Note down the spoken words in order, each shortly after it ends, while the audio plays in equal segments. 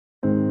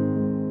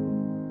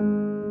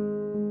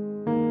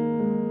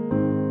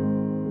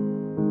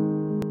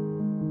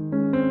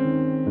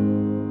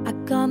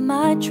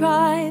might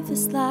drive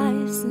this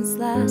license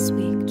last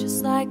week,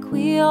 just like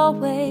we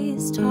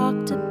always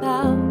talked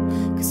about.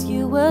 Cause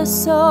you were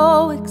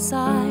so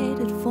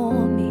excited for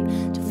me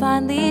to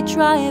finally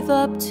drive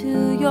up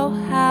to your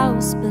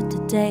house. But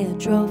today I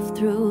drove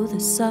through the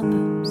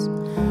suburbs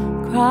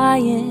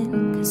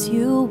crying cause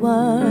you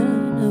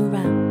weren't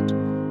around.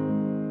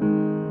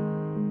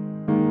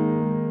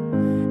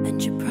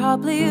 And you're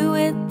probably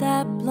with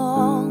that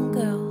blonde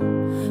girl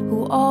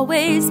who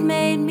always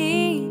made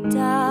me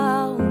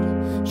doubt.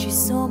 She's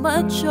so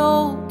much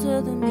older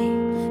than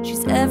me,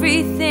 she's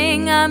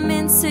everything I'm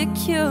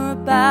insecure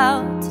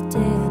about. Today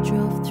I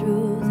drove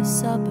through the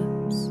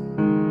suburbs,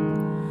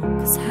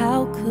 cause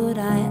how could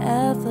I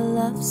ever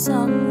love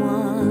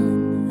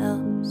someone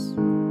else?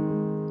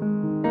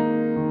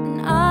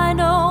 And I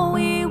know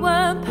we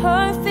weren't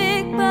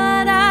perfect,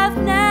 but I've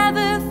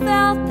never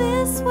felt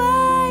this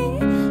way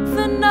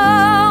for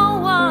no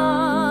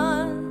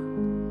one.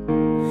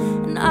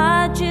 And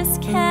I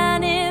just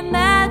can't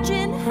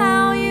imagine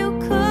how you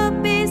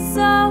could be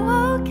so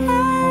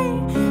okay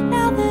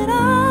now that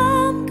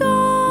I'm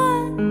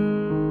gone.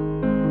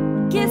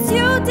 Guess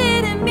you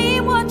didn't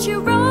mean what you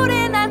wrote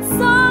in that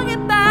song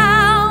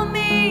about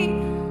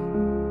me.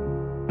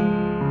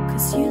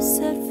 Cause you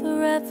said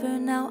forever,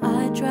 now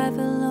I drive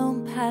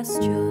alone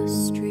past your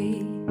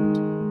street.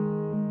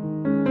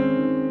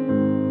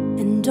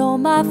 And all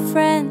my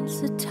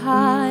friends are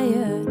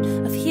tired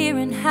of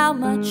hearing how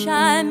much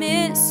I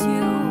miss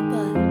you.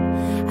 But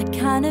I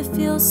kinda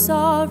feel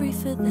sorry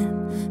for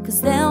them, cause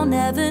they'll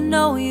never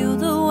know you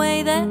the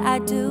way that I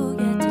do.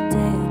 Yet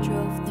today I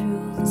drove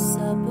through the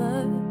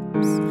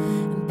suburbs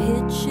and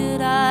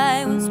pictured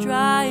I was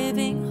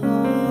driving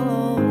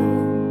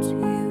home to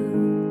you.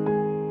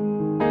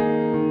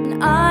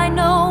 And I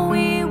know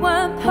we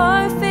weren't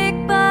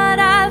perfect, but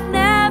I've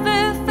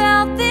never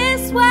felt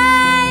this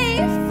way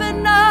for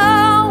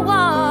no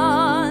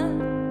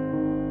one.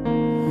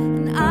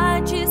 And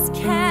I just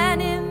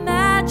can't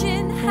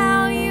imagine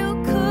how you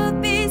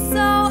could be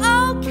so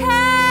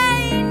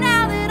okay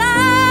now that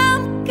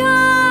I'm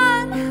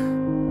gone.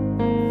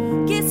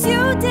 Guess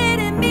you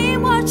didn't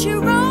mean what you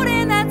wrote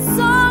in that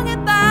song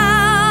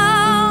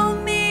about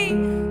me.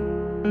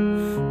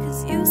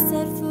 Cause you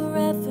said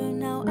forever,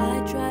 now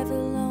I drive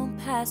alone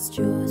past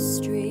your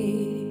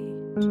street.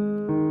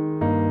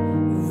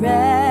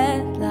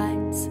 Red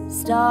lights,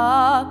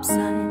 stop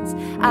signs,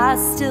 I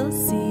still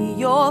see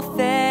your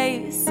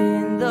face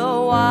in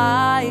the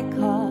white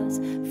cars,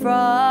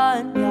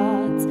 front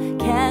yards.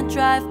 Can't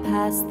drive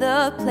past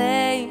the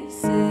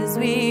places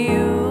we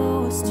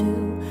used to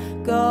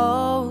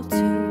go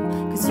to,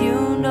 cause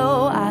you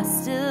know I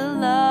still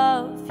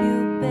love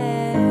you,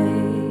 babe.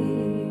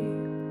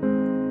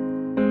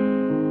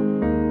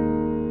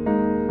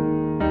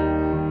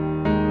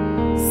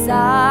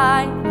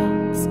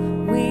 Sidewalks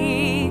we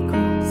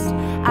crossed,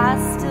 I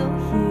still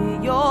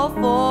hear your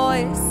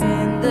voice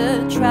in the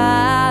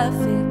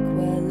traffic.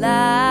 We're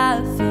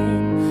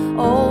laughing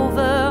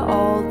over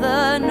all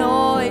the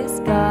noise.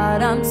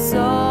 God, I'm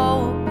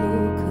so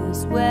blue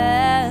cause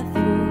we're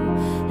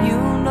through. You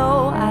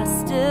know I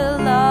still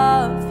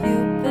love you,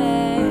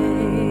 babe.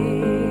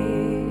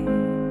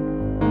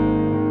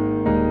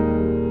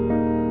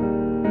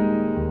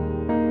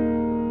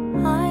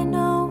 I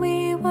know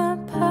we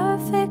weren't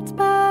perfect,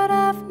 but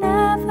I've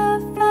never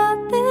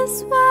felt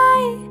this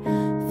way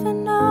for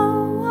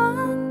no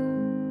one.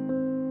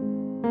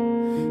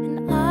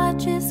 And I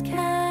just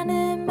can't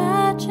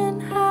imagine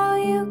how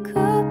you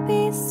could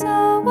be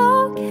so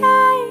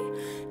okay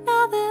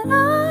now that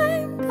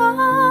I'm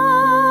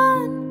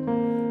gone.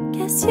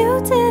 Guess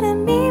you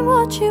didn't mean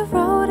what you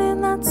wrote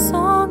in that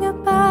song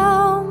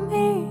about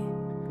me.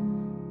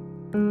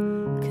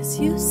 Cause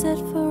you said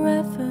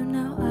forever,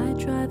 now I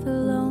drive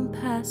alone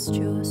past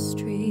your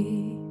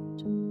street.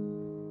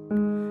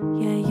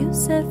 Yeah, you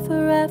said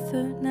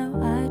forever, now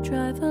I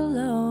drive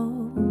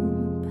alone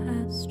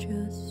past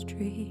your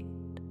street.